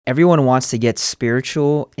Everyone wants to get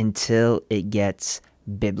spiritual until it gets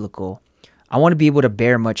biblical. I want to be able to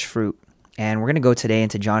bear much fruit. And we're going to go today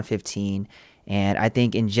into John 15. And I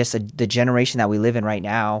think in just the generation that we live in right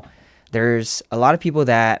now, there's a lot of people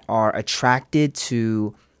that are attracted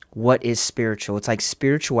to what is spiritual. It's like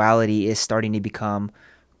spirituality is starting to become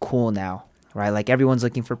cool now, right? Like everyone's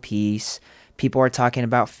looking for peace. People are talking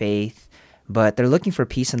about faith, but they're looking for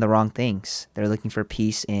peace in the wrong things. They're looking for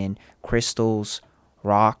peace in crystals,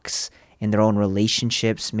 rocks, in their own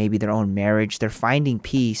relationships, maybe their own marriage. They're finding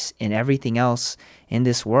peace in everything else in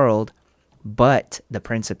this world but the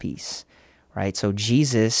Prince of Peace, right? So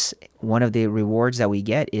Jesus, one of the rewards that we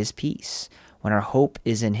get is peace. When our hope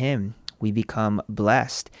is in him, we become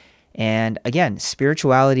blessed. And again,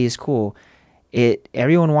 spirituality is cool.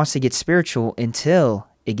 Everyone wants to get spiritual until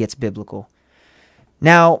it gets biblical.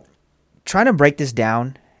 Now, trying to break this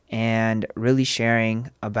down and really sharing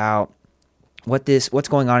about what's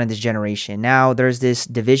going on in this generation. Now, there's this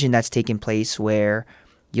division that's taking place where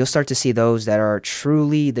you'll start to see those that are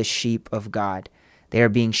truly the sheep of God. They are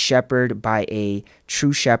being shepherded by a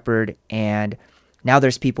true shepherd. And now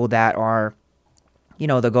there's people that are,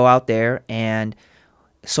 they'll go out there, and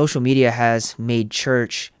social media has made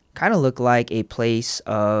church kind of look like a place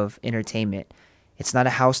of entertainment. It's not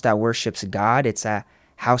a house that worships God. It's a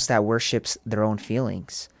house that worships their own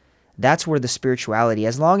feelings. That's where the spirituality,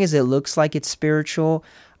 as long as it looks like it's spiritual,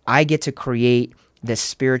 I get to create the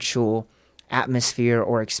spiritual atmosphere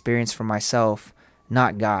or experience for myself,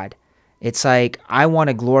 not God. It's like I want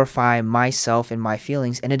to glorify myself and my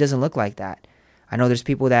feelings, and it doesn't look like that. I know there's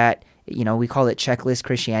people that, we call it checklist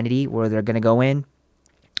Christianity, where they're going to go in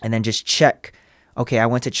and then just check. Okay, I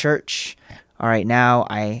went to church. All right, now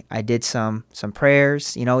I did some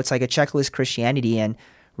prayers. It's like a checklist Christianity, and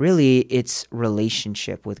really it's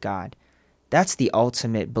relationship with God. That's the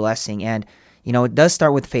ultimate blessing. And, it does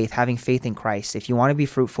start with faith, having faith in Christ. If you want to be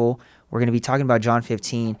fruitful, we're going to be talking about John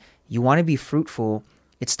 15. You want to be fruitful,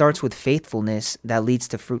 it starts with faithfulness that leads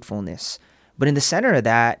to fruitfulness. But in the center of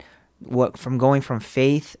that, from going from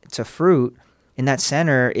faith to fruit, in that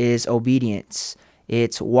center is obedience.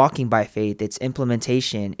 It's walking by faith. It's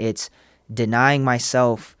implementation. It's denying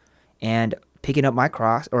myself and picking up my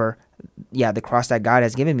cross, the cross that God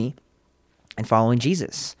has given me, and following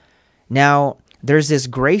Jesus. Now, there's this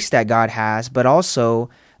grace that God has, but also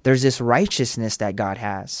there's this righteousness that God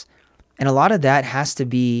has. And a lot of that has to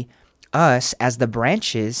be us as the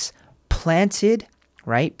branches planted,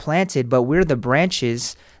 right? Planted, but we're the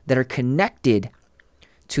branches that are connected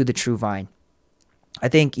to the true vine. I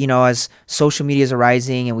think, as social media is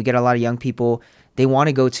arising and we get a lot of young people, they want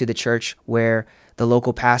to go to the church where the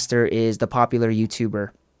local pastor is the popular YouTuber.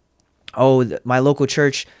 Oh, my local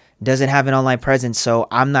church doesn't have an online presence, so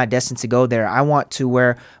I'm not destined to go there. I want to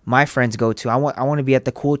where my friends go to. I want to be at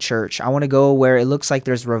the cool church. I want to go where it looks like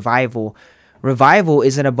there's revival. Revival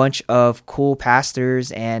isn't a bunch of cool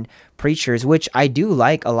pastors and preachers, which I do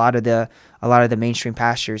like a lot of the mainstream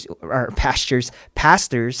pastors.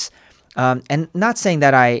 And not saying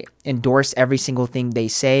that I endorse every single thing they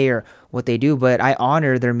say or what they do, but I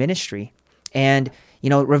honor their ministry. And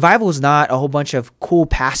revival is not a whole bunch of cool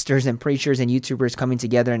pastors and preachers and YouTubers coming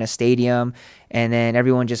together in a stadium and then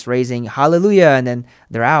everyone just raising hallelujah and then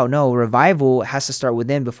they're out. No, revival has to start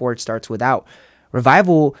within before it starts without.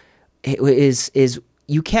 Revival is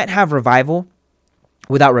you can't have revival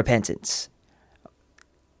without repentance.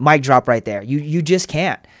 Mic drop right there. You just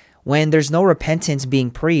can't. When there's no repentance being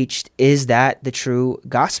preached, is that the true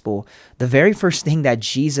gospel? The very first thing that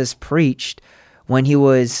Jesus preached when he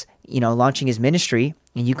was launching his ministry,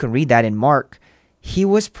 and you can read that in Mark, he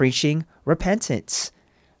was preaching repentance.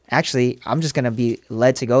 Actually, I'm just going to be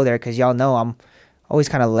led to go there because y'all know I'm always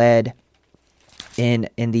kind of led in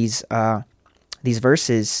these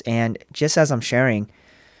verses. And just as I'm sharing,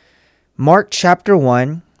 Mark chapter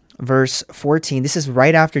 1, verse 14, this is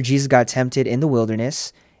right after Jesus got tempted in the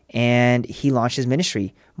wilderness and he launched his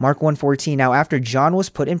ministry. Mark 1:14, now after John was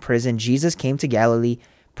put in prison, Jesus came to Galilee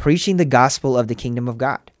preaching the gospel of the kingdom of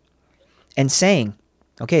God. And saying,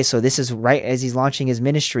 okay, so this is right as he's launching his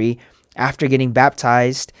ministry after getting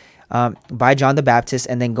baptized by John the Baptist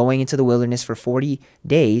and then going into the wilderness for 40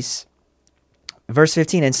 days. Verse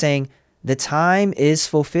 15, and saying, the time is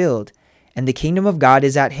fulfilled and the kingdom of God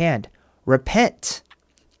is at hand. Repent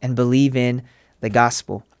and believe in the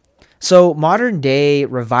gospel. So modern day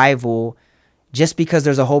revival, just because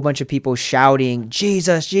there's a whole bunch of people shouting,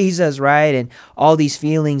 Jesus, Jesus, right? And all these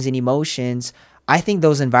feelings and emotions, I think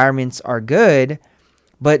those environments are good,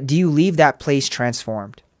 but do you leave that place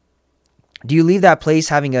transformed? Do you leave that place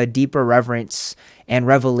having a deeper reverence and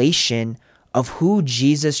revelation of who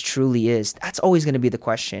Jesus truly is? That's always going to be the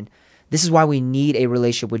question. This is why we need a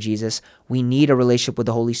relationship with Jesus. We need a relationship with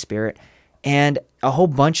the Holy Spirit. And a whole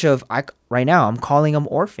bunch of, right now, I'm calling them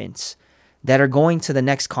orphans that are going to the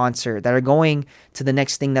next concert, that are going to the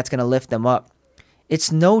next thing that's going to lift them up.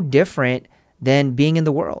 It's no different than being in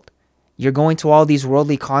the world. You're going to all these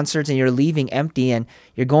worldly concerts and you're leaving empty, and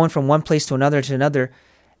you're going from one place to another to another.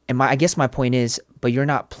 And I guess my point is, but you're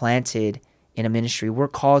not planted in a ministry. We're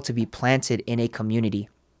called to be planted in a community.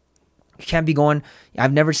 You can't be going,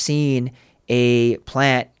 I've never seen a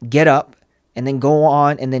plant get up and then go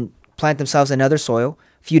on and then plant themselves in another soil.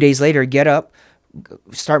 A few days later, get up,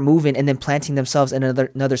 start moving, and then planting themselves in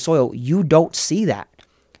another soil. You don't see that.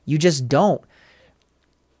 You just don't.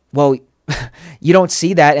 Well, you don't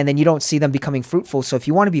see that, and then you don't see them becoming fruitful. So if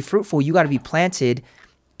you want to be fruitful, you got to be planted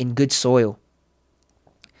in good soil.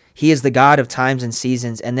 He is the God of times and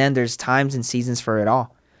seasons, and then there's times and seasons for it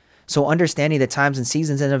all. So understanding the times and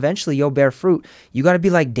seasons, and eventually you'll bear fruit. You got to be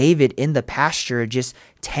like David in the pasture, just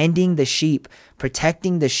tending the sheep,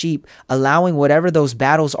 protecting the sheep, allowing whatever those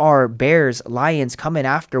battles are, bears, lions coming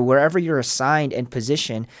after, wherever you're assigned and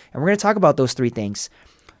positioned. And we're going to talk about those three things.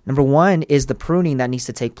 Number one is the pruning that needs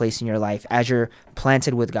to take place in your life as you're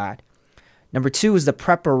planted with God. Number two is the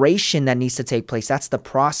preparation that needs to take place. That's the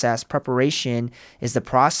process. Preparation is the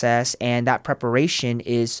process, and that preparation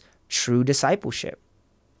is true discipleship.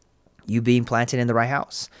 You being planted in the right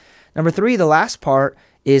house. Number three, the last part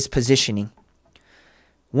is positioning.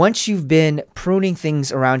 Once you've been pruning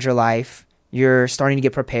things around your life, you're starting to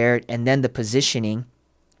get prepared, and then the positioning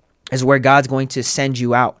is where God's going to send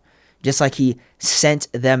you out, just like he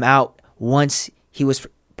sent them out once he was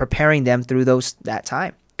preparing them through that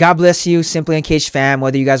time. God bless you, Simply Engaged fam,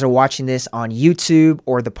 whether you guys are watching this on YouTube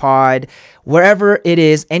or the pod, wherever it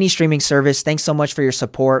is, any streaming service. Thanks so much for your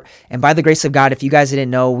support. And by the grace of God, if you guys didn't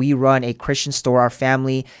know, we run a Christian store. Our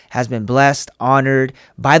family has been blessed, honored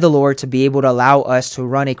by the Lord to be able to allow us to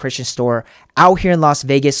run a Christian store out here in Las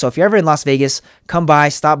Vegas. So if you're ever in Las Vegas, come by,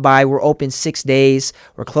 stop by. We're open 6 days.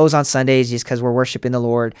 We're closed on Sundays just because we're worshiping the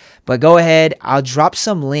Lord. But go ahead. I'll drop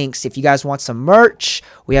some links if you guys want some merch.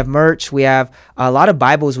 We have merch. We have a lot of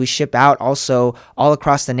Bibles we ship out also all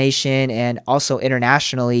across the nation and also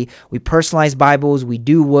internationally. We personalize Bibles. We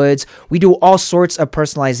do woods. We do all sorts of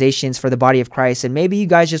personalizations for the body of Christ. And maybe you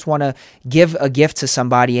guys just want to give a gift to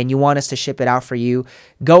somebody and you want us to ship it out for you.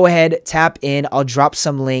 Go ahead, tap in. I'll drop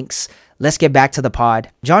some links. Let's get back to the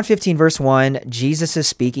pod. John 15, verse 1, Jesus is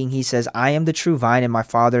speaking. He says, I am the true vine and my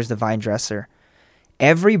Father is the vine dresser.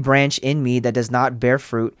 Every branch in me that does not bear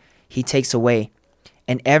fruit, he takes away.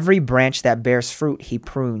 And every branch that bears fruit, he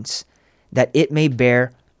prunes, that it may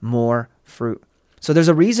bear more fruit. So there's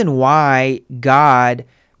a reason why God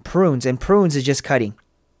prunes, and prunes is just cutting,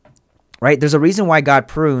 right? There's a reason why God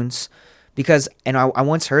prunes because, and I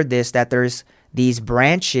once heard this, that there's these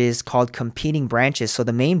branches called competing branches. So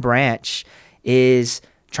the main branch is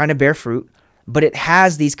trying to bear fruit, but it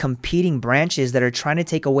has these competing branches that are trying to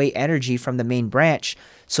take away energy from the main branch.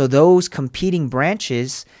 So those competing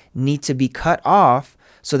branches need to be cut off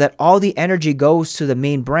so that all the energy goes to the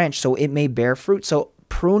main branch so it may bear fruit. So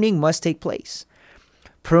pruning must take place.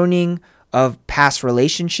 Pruning of past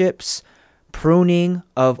relationships, pruning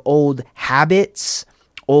of old habits,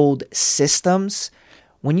 old systems.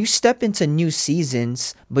 When you step into new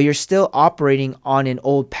seasons, but you're still operating on an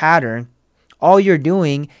old pattern, all you're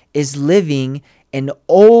doing is living an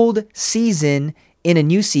old season in a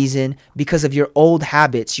new season because of your old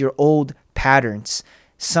habits, your old patterns.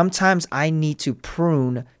 Sometimes I need to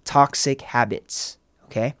prune toxic habits,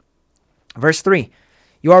 okay? Verse 3,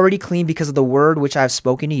 you are already clean because of the word which I have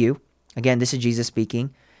spoken to you. Again, this is Jesus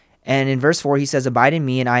speaking. And in verse 4, he says, abide in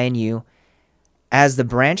me and I in you. As the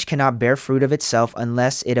branch cannot bear fruit of itself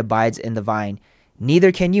unless it abides in the vine,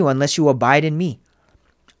 neither can you unless you abide in me.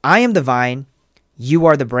 I am the vine, you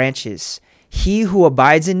are the branches. He who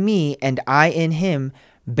abides in me and I in him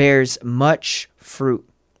bears much fruit.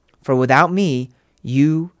 For without me,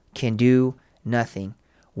 you can do nothing.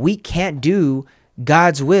 We can't do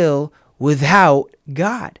God's will without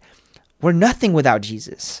God. We're nothing without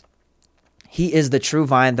Jesus. He is the true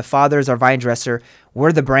vine. The Father is our vine dresser.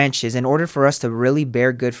 We're the branches. In order for us to really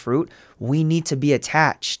bear good fruit, we need to be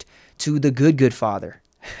attached to the good Father.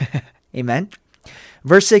 Amen.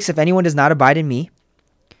 Verse 6, if anyone does not abide in me,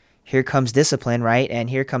 here comes discipline, right? And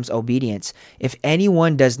here comes obedience. If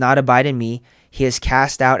anyone does not abide in me, he is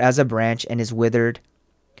cast out as a branch and is withered.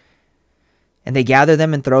 And they gather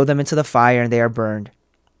them and throw them into the fire and they are burned.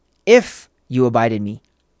 If you abide in me,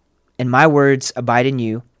 and my words abide in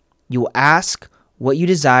you, you will ask what you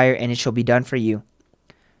desire, and it shall be done for you.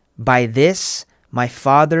 By this my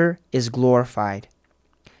Father is glorified,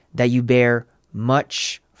 that you bear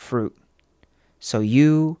much fruit, so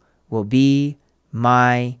you will be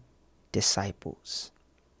my disciples.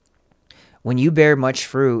 When you bear much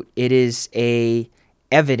fruit, it is a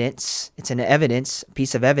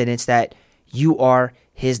piece of evidence that you are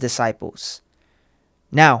his disciples.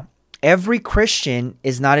 Now, every Christian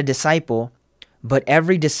is not a disciple, but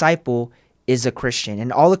every disciple is a Christian.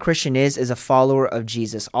 And all a Christian is a follower of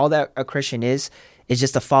Jesus. All that a Christian is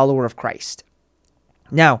just a follower of Christ.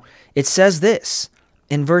 Now, it says this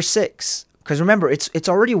in verse 6, because remember, it's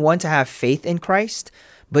already one to have faith in Christ,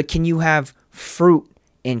 but can you have fruit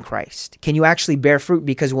in Christ? Can you actually bear fruit?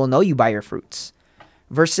 Because we'll know you by your fruits.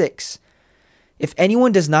 Verse 6, if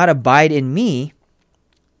anyone does not abide in me,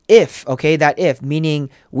 meaning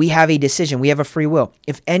we have a decision, we have a free will.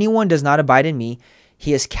 If anyone does not abide in me,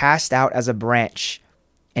 he is cast out as a branch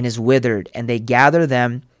and is withered, and they gather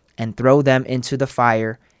them and throw them into the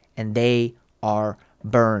fire, and they are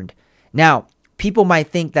burned. Now, people might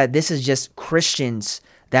think that this is just Christians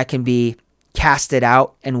that can be casted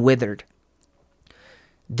out and withered.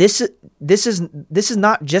 This is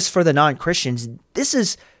not just for the non-Christians. This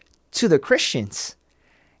is to the Christians.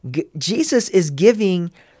 Jesus is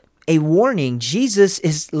giving a warning. Jesus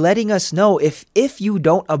is letting us know if you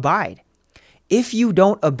don't abide, if you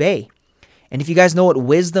don't obey. And if you guys know what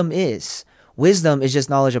wisdom is just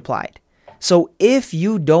knowledge applied. So if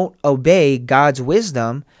you don't obey God's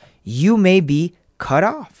wisdom, you may be cut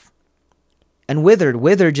off. And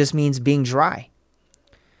withered just means being dry.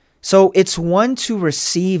 So it's one to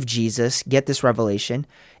receive Jesus, get this revelation.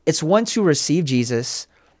 It's one to receive Jesus,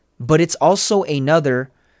 but it's also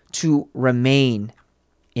another to remain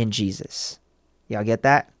in Jesus. Y'all get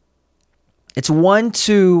that? It's one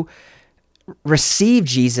to receive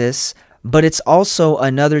Jesus, but it's also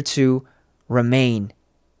another to remain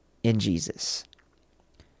in Jesus.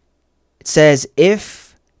 It says,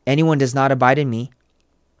 if anyone does not abide in me,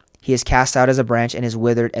 he is cast out as a branch and is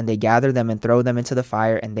withered, and they gather them and throw them into the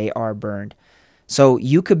fire, and they are burned. So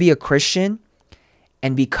you could be a Christian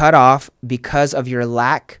and be cut off because of your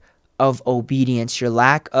lack of obedience, your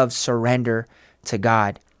lack of surrender to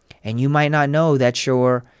God. And you might not know that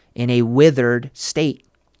you're in a withered state,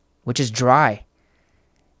 which is dry.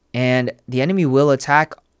 And the enemy will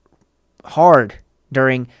attack hard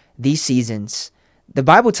during these seasons. The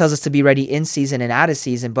Bible tells us to be ready in season and out of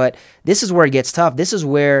season, but this is where it gets tough. This is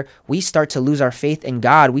where we start to lose our faith in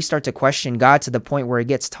God. We start to question God to the point where it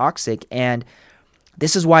gets toxic. And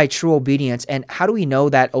this is why true obedience, and how do we know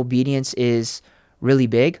that obedience is really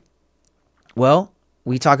big? Well,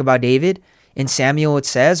 we talk about David. In Samuel, it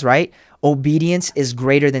says, right? Obedience is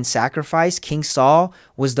greater than sacrifice. King Saul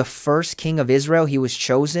was the first king of Israel. He was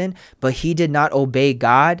chosen, but he did not obey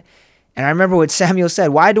God. And I remember what Samuel said,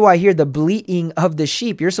 why do I hear the bleating of the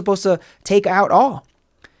sheep? You're supposed to take out all.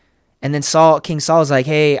 And then King Saul is like,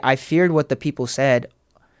 hey, I feared what the people said.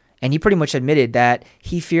 And he pretty much admitted that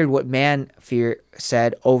he feared what man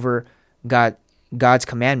said over God's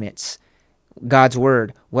commandments, God's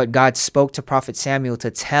word, what God spoke to Prophet Samuel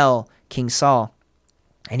to tell King Saul.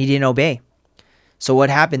 And he didn't obey. So what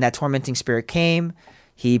happened? That tormenting spirit came.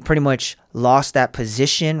 He pretty much lost that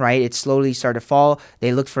position, right? It slowly started to fall.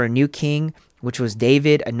 They looked for a new king, which was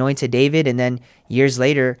David, anointed David. And then years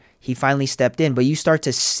later, he finally stepped in. But you start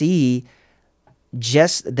to see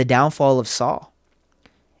just the downfall of Saul.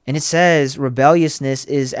 And it says rebelliousness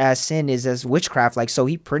is as sin, is as witchcraft. Like, so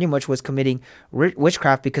he pretty much was committing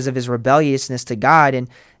witchcraft because of his rebelliousness to God. And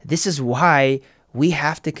this is why we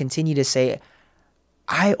have to continue to say,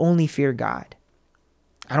 I only fear God.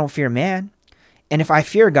 I don't fear man. And if I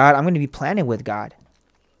fear God, I'm going to be planted with God.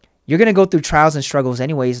 You're going to go through trials and struggles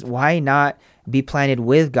anyways. Why not be planted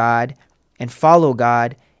with God and follow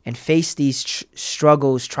God and face these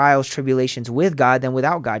struggles, trials, tribulations with God than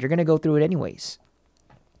without God? You're going to go through it anyways.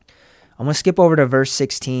 I'm going to skip over to verse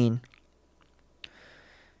 16.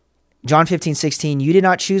 John 15:16, you did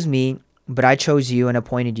not choose me, but I chose you and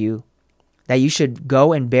appointed you, that you should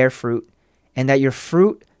go and bear fruit, and that your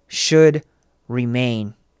fruit should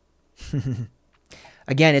remain.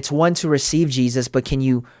 Again, it's one to receive Jesus, but can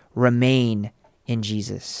you remain in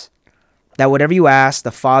Jesus? That whatever you ask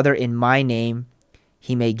the Father in my name,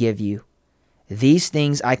 he may give you. These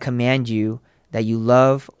things I command you, that you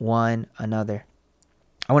love one another.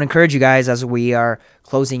 I want to encourage you guys as we are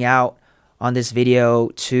closing out on this video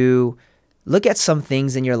to look at some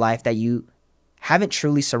things in your life that you haven't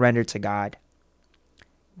truly surrendered to God.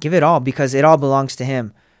 Give it all, because it all belongs to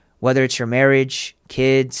him. Whether it's your marriage,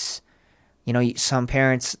 kids, some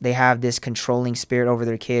parents, they have this controlling spirit over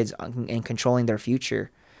their kids and controlling their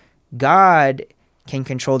future. God can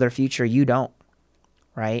control their future. You don't.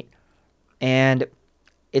 right? And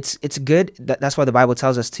it's good. That's why the Bible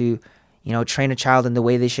tells us to, train a child in the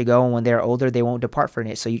way they should go, and when they're older, they won't depart from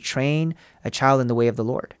it. So you train a child in the way of the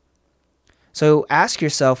Lord. So ask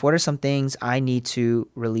yourself, what are some things I need to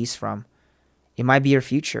release from? It might be your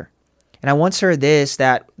future. And I once heard this,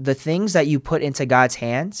 that the things that you put into God's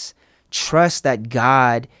hands, trust that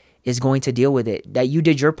God is going to deal with it, that you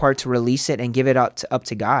did your part to release it and give it up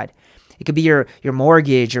to God. It could be your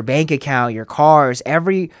mortgage, your bank account, your cars,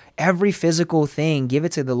 every physical thing. Give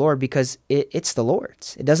it to the Lord, because it's the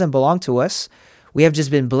Lord's. It doesn't belong to us. We have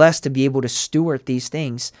just been blessed to be able to steward these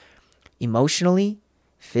things emotionally,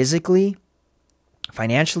 physically,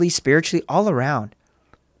 financially, spiritually, all around.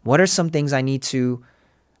 What are some things I need to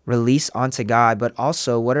release onto God, but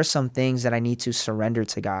also what are some things that I need to surrender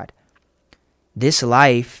to God? This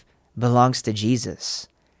life belongs to Jesus,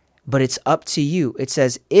 but it's up to you. It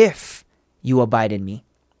says, if you abide in me.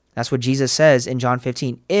 That's what Jesus says in John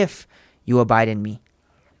 15, if you abide in me.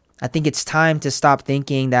 I think it's time to stop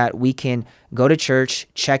thinking that we can go to church,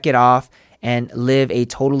 check it off, and live a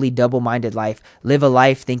totally double-minded life. Live a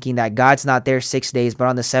life thinking that God's not there 6 days, but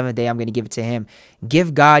on the seventh day, I'm going to give it to him.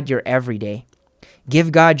 Give God your every day.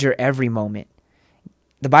 Give God your every moment.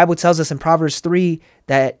 The Bible tells us in Proverbs 3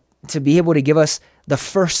 that to be able to give us the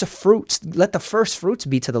first fruits, let the first fruits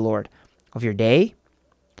be to the Lord of your day,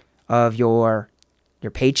 of your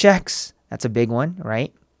paychecks. That's a big one,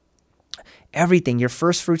 right? Everything, your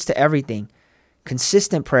first fruits to everything.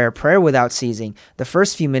 Consistent prayer without ceasing. The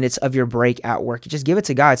first few minutes of your break at work, you just give it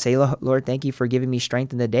to God. Say, Lord, thank you for giving me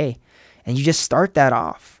strength in the day. And you just start that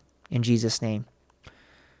off in Jesus' name.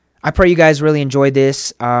 I pray you guys really enjoyed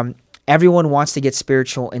this. Everyone wants to get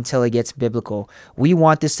spiritual until it gets biblical. We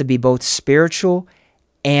want this to be both spiritual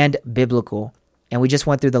and biblical. And we just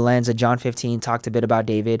went through the lens of John 15, talked a bit about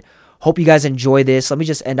David. Hope you guys enjoy this. Let me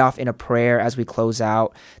just end off in a prayer as we close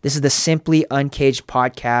out. This is the Simply Uncaged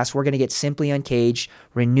podcast. We're going to get simply uncaged,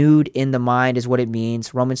 renewed in the mind is what it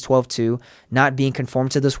means. Romans 12:2, not being conformed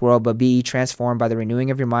to this world, but be ye transformed by the renewing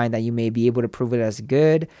of your mind, that you may be able to prove it as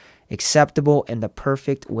good, acceptable, and the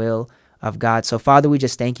perfect will of God. So, Father, we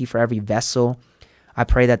just thank you for every vessel. I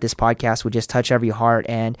pray that this podcast would just touch every heart,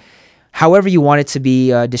 and however you want it to be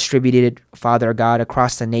distributed, Father God,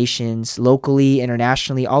 across the nations, locally,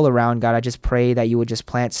 internationally, all around, God, I just pray that you would just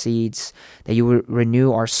plant seeds, that you would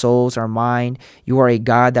renew our souls, our mind. You are a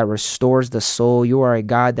God that restores the soul. You are a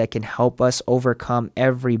God that can help us overcome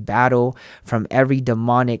every battle from every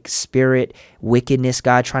demonic spirit, wickedness,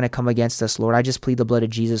 God, trying to come against us, Lord. I just plead the blood of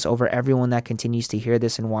Jesus over everyone that continues to hear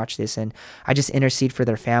this and watch this, and I just intercede for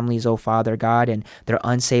their families, oh Father God, and their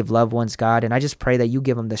unsaved loved ones, God, and I just pray that you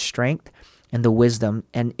give them the strength and the wisdom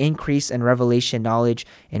and increase in revelation, knowledge,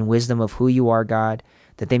 and wisdom of who you are, God,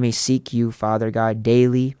 that they may seek you, Father God,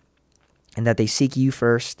 daily, and that they seek you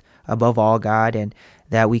first above all, God, and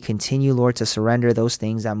that we continue, Lord, to surrender those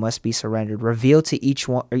things that must be surrendered. Reveal to each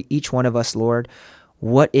one of us, Lord,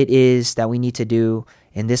 what it is that we need to do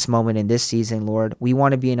in this moment, in this season, Lord. We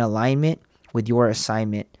want to be in alignment with your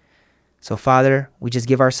assignment. So, Father, we just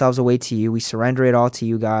give ourselves away to you. We surrender it all to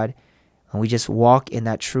you, God. And we just walk in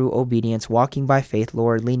that true obedience, walking by faith,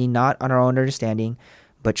 Lord, leaning not on our own understanding,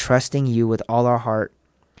 but trusting you with all our heart,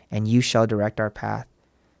 and you shall direct our path.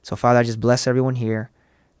 So, Father, I just bless everyone here,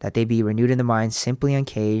 that they be renewed in the mind, simply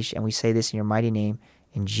uncaged, and we say this in your mighty name.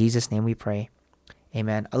 In Jesus' name we pray.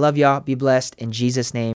 Amen. I love y'all. Be blessed. In Jesus' name.